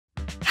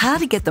How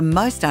to get the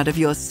most out of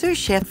your Sous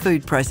Chef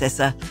food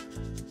processor.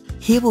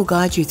 Here we'll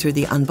guide you through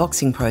the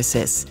unboxing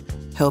process,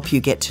 help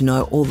you get to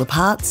know all the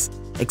parts,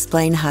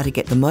 explain how to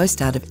get the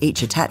most out of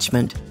each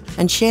attachment,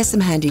 and share some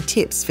handy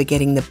tips for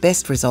getting the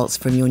best results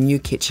from your new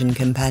kitchen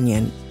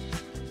companion.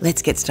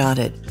 Let's get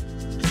started.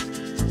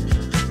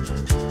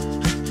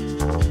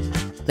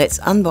 Let's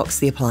unbox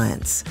the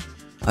appliance.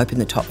 Open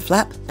the top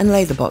flap and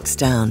lay the box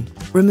down.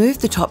 Remove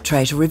the top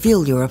tray to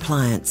reveal your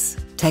appliance.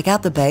 Take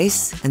out the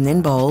base and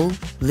then bowl,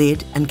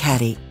 lid and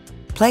caddy.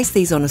 Place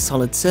these on a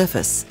solid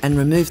surface and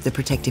remove the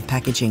protective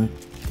packaging.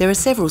 There are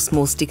several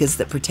small stickers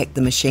that protect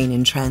the machine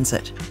in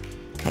transit.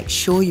 Make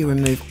sure you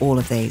remove all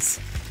of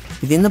these.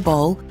 Within the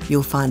bowl,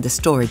 you'll find the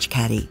storage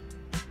caddy.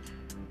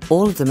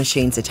 All of the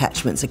machine's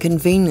attachments are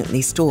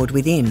conveniently stored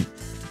within.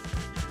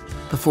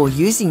 Before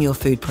using your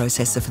food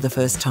processor for the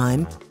first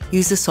time,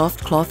 use a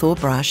soft cloth or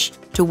brush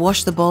to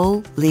wash the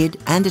bowl, lid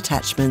and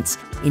attachments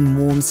in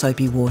warm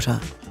soapy water.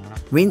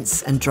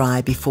 Rinse and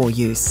dry before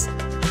use.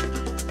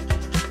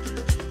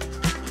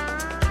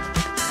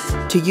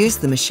 To use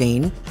the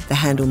machine, the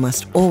handle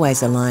must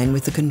always align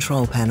with the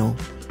control panel.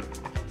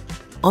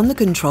 On the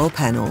control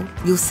panel,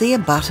 you'll see a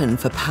button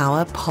for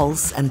power,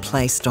 pulse and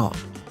play stop.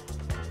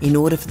 In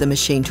order for the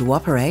machine to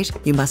operate,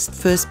 you must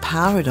first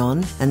power it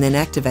on and then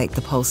activate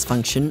the pulse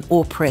function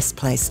or press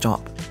play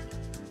stop.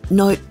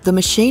 Note, the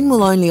machine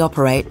will only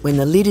operate when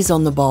the lid is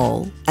on the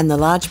bowl and the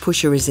large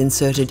pusher is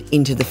inserted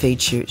into the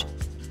feed chute.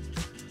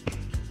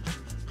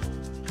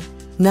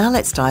 Now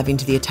let's dive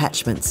into the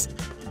attachments.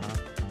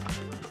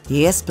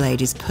 The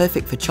S-blade is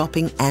perfect for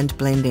chopping and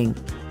blending.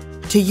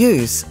 To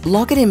use,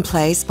 lock it in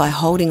place by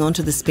holding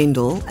onto the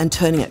spindle and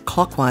turning it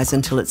clockwise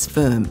until it's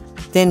firm,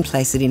 then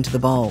place it into the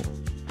bowl.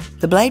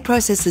 The blade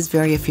processes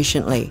very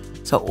efficiently,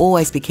 so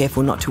always be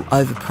careful not to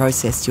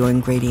over-process your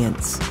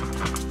ingredients.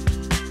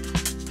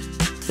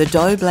 The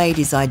dough blade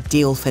is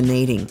ideal for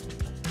kneading.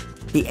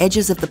 The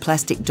edges of the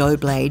plastic dough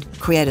blade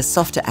create a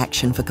softer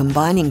action for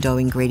combining dough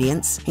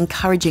ingredients,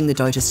 encouraging the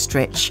dough to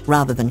stretch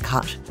rather than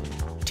cut.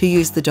 To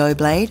use the dough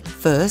blade,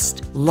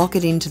 first, lock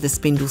it into the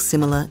spindle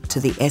similar to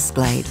the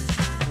S-blade.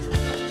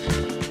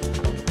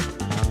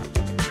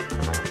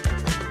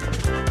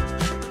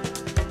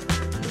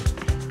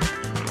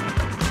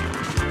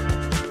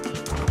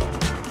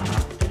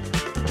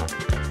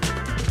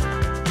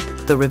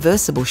 The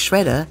reversible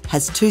shredder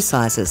has two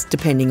sizes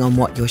depending on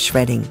what you're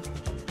shredding.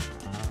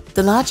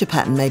 The larger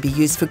pattern may be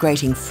used for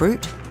grating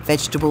fruit,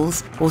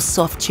 vegetables or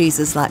soft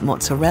cheeses like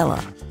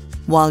mozzarella,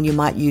 while you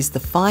might use the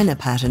finer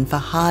pattern for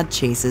hard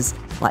cheeses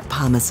like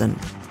parmesan.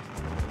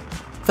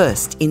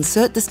 First,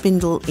 insert the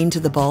spindle into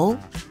the bowl,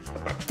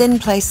 then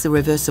place the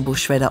reversible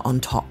shredder on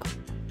top.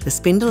 The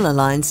spindle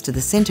aligns to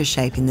the centre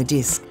shape in the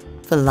disc.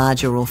 For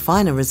larger or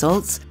finer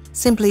results,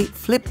 simply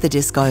flip the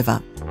disc over.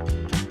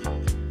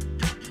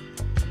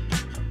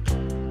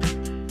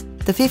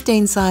 The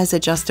 15 size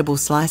adjustable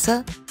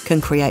slicer can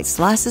create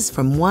slices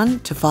from 1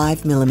 to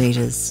 5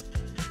 millimeters.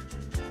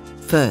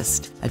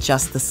 First,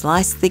 adjust the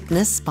slice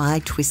thickness by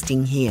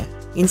twisting here.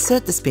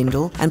 Insert the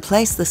spindle and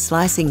place the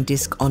slicing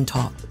disc on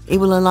top. It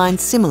will align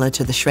similar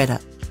to the shredder.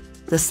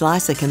 The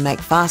slicer can make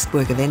fast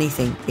work of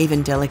anything,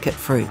 even delicate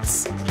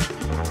fruits.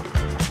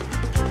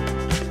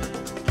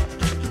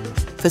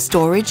 For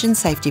storage and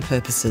safety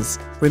purposes,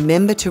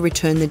 remember to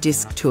return the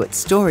disc to its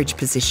storage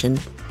position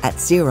at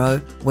 0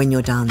 when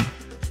you're done.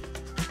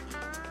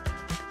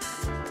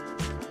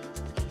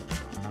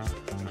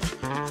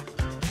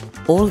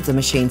 All of the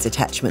machine's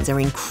attachments are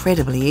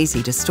incredibly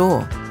easy to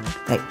store.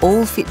 They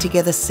all fit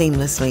together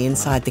seamlessly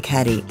inside the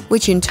caddy,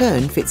 which in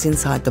turn fits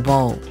inside the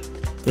bowl.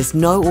 There's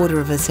no order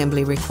of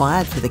assembly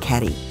required for the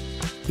caddy.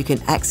 You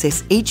can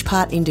access each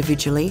part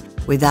individually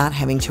without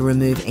having to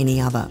remove any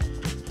other.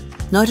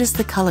 Notice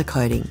the colour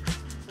coding.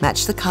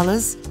 Match the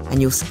colours and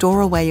you'll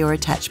store away your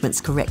attachments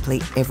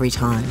correctly every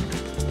time.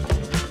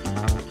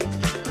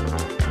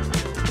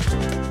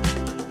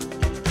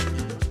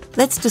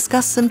 Let's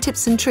discuss some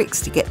tips and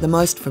tricks to get the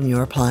most from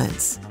your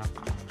appliance.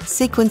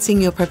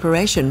 Sequencing your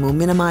preparation will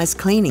minimise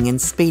cleaning and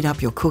speed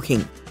up your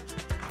cooking.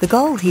 The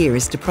goal here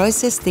is to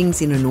process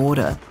things in an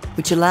order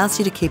which allows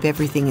you to keep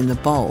everything in the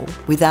bowl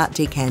without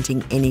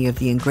decanting any of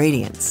the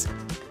ingredients.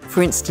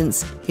 For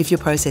instance, if you're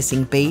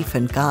processing beef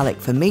and garlic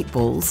for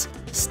meatballs,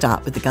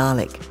 start with the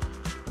garlic.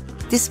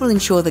 This will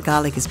ensure the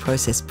garlic is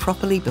processed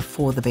properly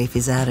before the beef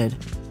is added.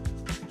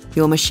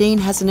 Your machine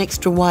has an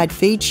extra wide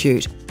feed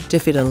chute to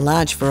fit a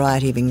large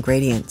variety of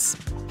ingredients.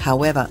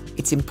 However,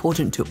 it's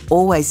important to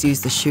always use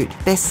the chute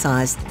best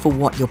sized for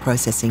what you're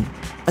processing.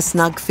 A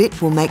snug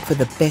fit will make for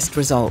the best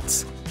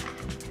results.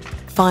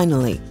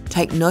 Finally,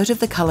 take note of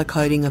the colour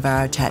coding of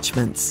our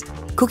attachments.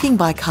 Cooking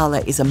by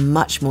colour is a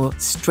much more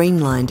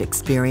streamlined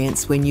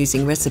experience when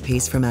using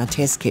recipes from our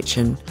test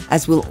kitchen,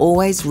 as we'll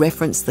always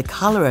reference the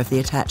colour of the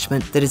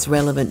attachment that is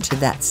relevant to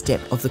that step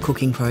of the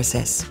cooking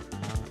process.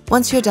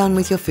 Once you're done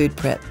with your food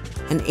prep,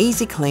 an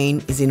easy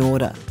clean is in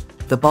order.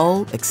 The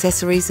bowl,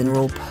 accessories are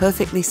all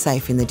perfectly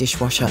safe in the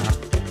dishwasher.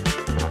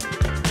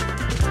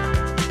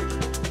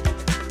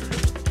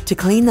 To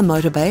clean the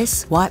motor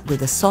base, wipe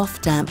with a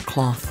soft, damp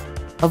cloth.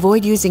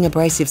 Avoid using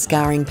abrasive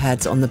scouring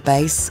pads on the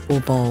base or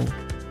bowl.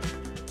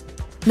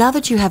 Now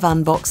that you have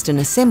unboxed and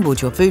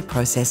assembled your food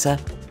processor,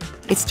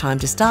 it's time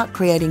to start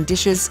creating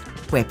dishes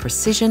where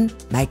precision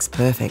makes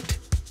perfect.